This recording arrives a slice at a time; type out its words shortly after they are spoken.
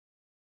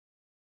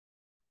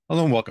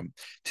Hello and welcome.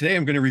 Today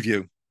I'm going to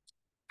review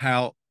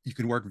how you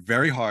can work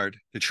very hard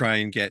to try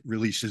and get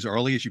released as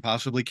early as you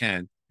possibly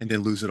can and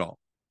then lose it all.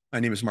 My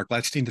name is Mark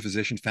Gladstein, the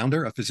physician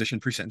founder of Physician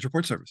Pre-Sentence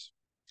Report Service.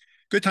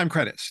 Good time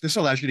credits. This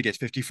allows you to get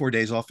 54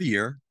 days off a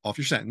year, off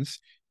your sentence,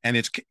 and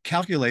it's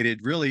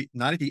calculated really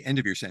not at the end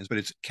of your sentence, but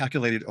it's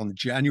calculated on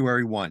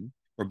January 1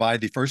 or by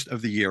the first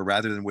of the year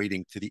rather than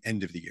waiting to the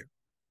end of the year.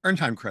 Earn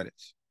time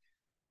credits.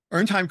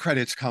 Earn time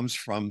credits comes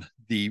from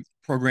the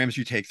programs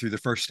you take through the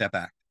First Step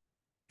Act.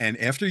 And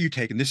after you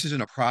take, and this is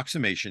an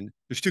approximation,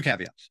 there's two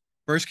caveats.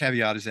 First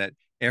caveat is that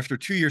after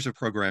 2 years of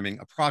programming,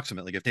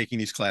 approximately, of taking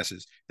these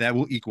classes, that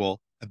will equal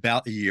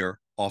about a year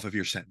off of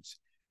your sentence.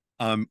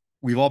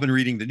 We've all been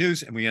reading the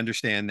news and we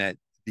understand that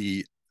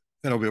the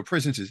Federal Bureau of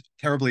Prisons is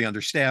terribly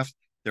understaffed.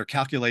 Their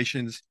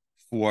calculations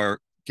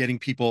for getting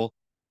people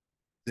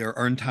their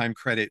earned time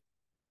credit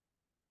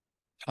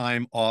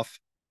time off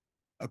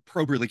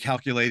appropriately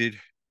calculated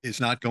is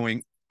not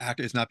being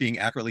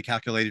accurately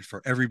calculated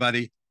for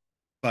everybody,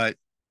 but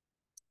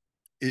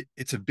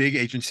it's a big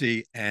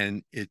agency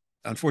and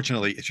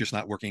unfortunately it's just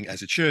not working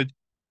as it should.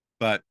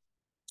 But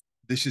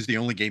this is the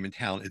only game in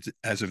town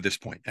as of this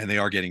point, and they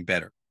are getting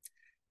better.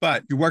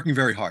 But you're working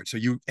very hard. So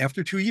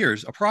after 2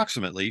 years,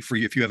 approximately,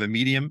 if you have a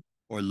medium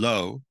or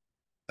low,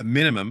 a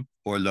minimum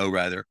or low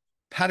rather,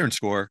 pattern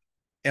score,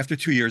 after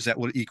 2 years, that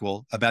will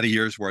equal about a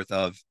year's worth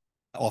of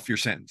off your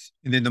sentence.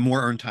 And then the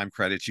more earned time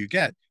credits you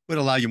get would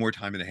allow you more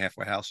time in a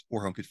halfway house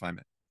or home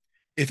confinement.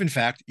 If in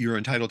fact you're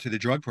entitled to the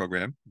drug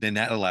program, then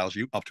that allows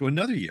you up to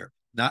another year,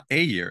 not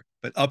a year,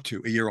 but up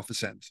to a year off the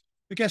sentence.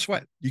 But guess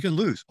what? You can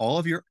lose all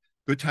of your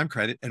good time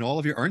credit and all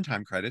of your earned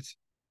time credits,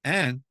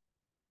 and you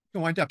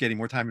can wind up getting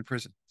more time in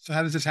prison. So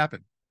how does this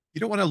happen?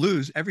 You don't want to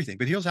lose everything,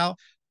 but here's how,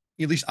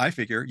 at least I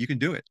figure, you can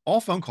do it.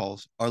 All phone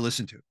calls are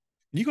listened to.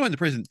 When you go into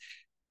prison,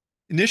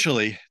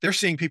 initially, they're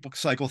seeing people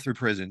cycle through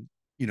prison,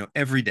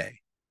 every day.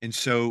 And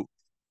so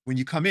when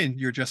you come in,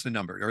 you're just a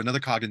number or another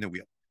cog in the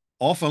wheel.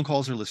 All phone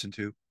calls are listened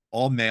to.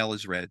 All mail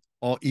is read.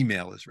 All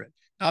email is read.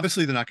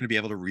 Obviously, they're not going to be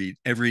able to read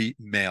every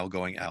mail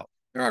going out.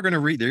 They are going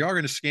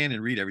to scan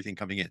and read everything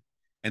coming in.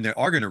 And they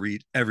are going to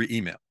read every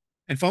email.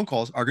 And phone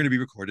calls are going to be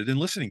recorded and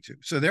listening to.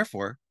 So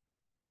therefore,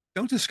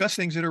 don't discuss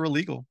things that are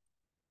illegal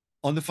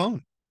on the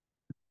phone.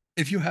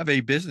 If you have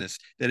a business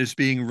that is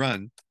being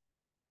run,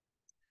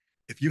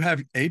 if you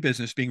have a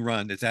business being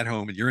run that's at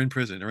home and you're in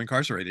prison or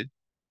incarcerated,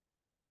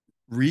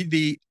 read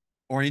the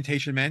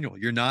orientation manual.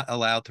 You're not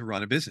allowed to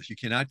run a business. You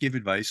cannot give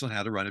advice on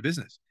how to run a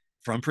business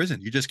from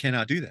prison. You just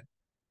cannot do that.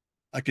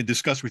 I can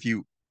discuss with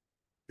you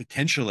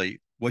potentially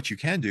what you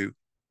can do,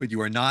 but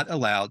you are not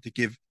allowed to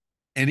give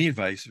any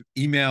advice,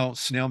 email,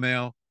 snail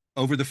mail,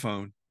 over the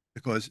phone,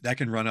 because that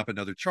can run up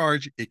another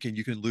charge.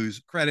 You can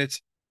lose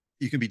credits.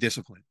 You can be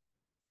disciplined.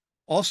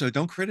 Also,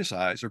 don't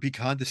criticize or be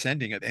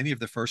condescending of any of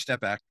the First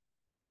Step Act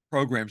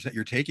programs that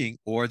you're taking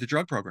or the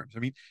drug programs. I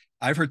mean,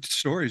 I've heard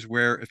stories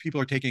where if people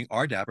are taking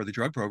RDAP or the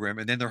drug program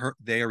and then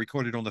they are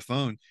recorded on the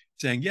phone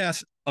saying,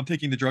 yes, I'm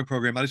taking the drug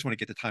program. I just want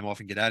to get the time off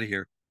and get out of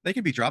here. They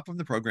can be dropped from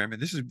the program.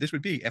 And this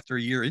would be after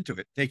a year into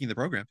it, taking the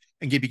program,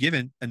 and be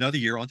given another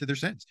year onto their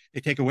sentence.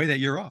 They take away that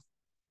year off.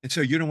 And so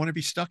you don't want to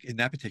be stuck in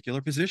that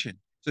particular position.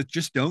 So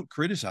just don't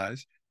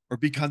criticize or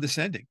be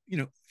condescending.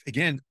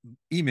 Again,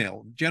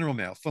 email, general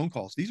mail, phone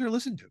calls, these are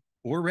listened to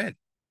or read.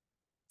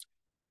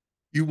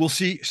 You will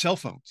see cell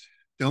phones.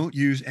 Don't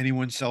use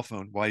anyone's cell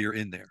phone while you're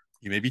in there.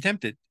 You may be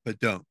tempted, but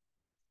don't.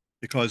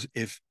 Because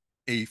if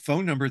a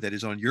phone number that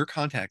is on your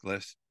contact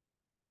list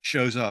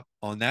shows up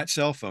on that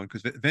cell phone,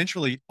 because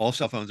eventually all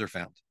cell phones are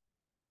found.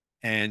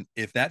 And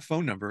if that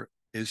phone number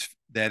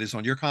that is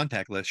on your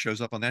contact list shows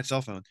up on that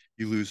cell phone,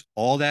 you lose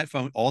all that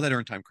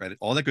earned time credit,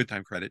 all that good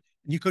time credit,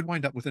 and you could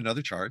wind up with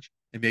another charge,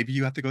 and maybe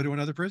you have to go to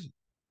another prison.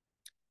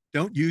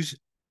 Don't use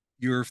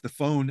the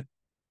phone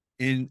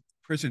in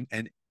prison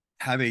and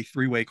have a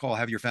three-way call,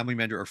 have your family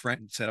member or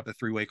friend set up a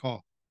three-way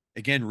call.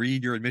 Again,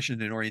 read your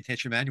admission and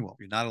orientation manual.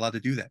 You're not allowed to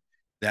do that.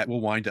 That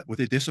will wind up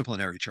with a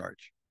disciplinary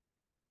charge.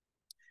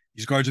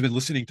 These guards have been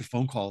listening to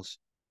phone calls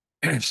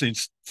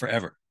since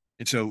forever.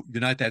 And so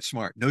you're not that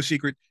smart. No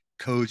secret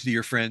codes to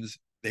your friends.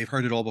 They've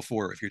heard it all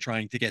before. If you're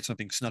trying to get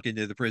something snuck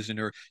into the prison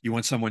or you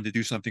want someone to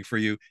do something for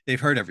you,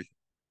 they've heard everything.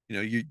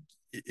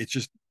 It's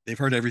just, they've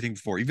heard everything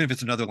before. Even if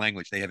it's another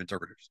language, they have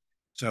interpreters.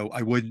 So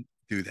I wouldn't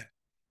do that.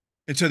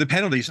 And so the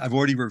penalties I've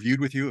already reviewed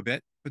with you a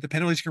bit, but the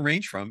penalties can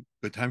range from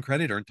good time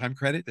credit, earned time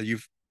credit that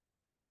you've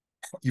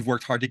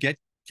worked hard to get,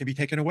 can be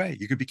taken away.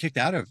 You could be kicked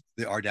out of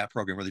the RDAP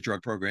program or the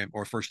drug program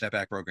or First Step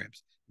Back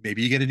programs.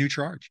 Maybe you get a new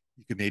charge.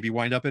 You could maybe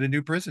wind up in a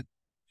new prison.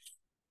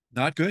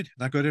 Not good,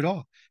 not good at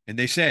all. And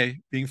they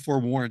say being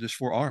forewarned is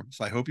forearmed.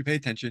 So I hope you pay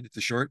attention. It's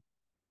a short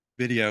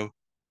video,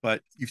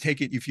 but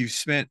if you've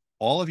spent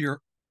all of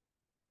your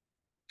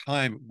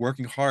time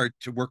working hard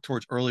to work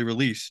towards early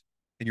release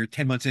and you're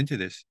 10 months into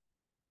this,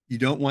 you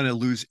don't want to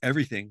lose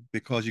everything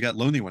because you got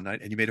lonely one night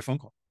and you made a phone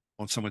call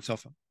on someone's cell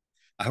phone.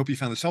 I hope you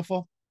found this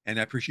helpful, and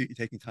I appreciate you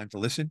taking time to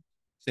listen.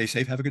 Stay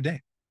safe. Have a good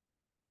day.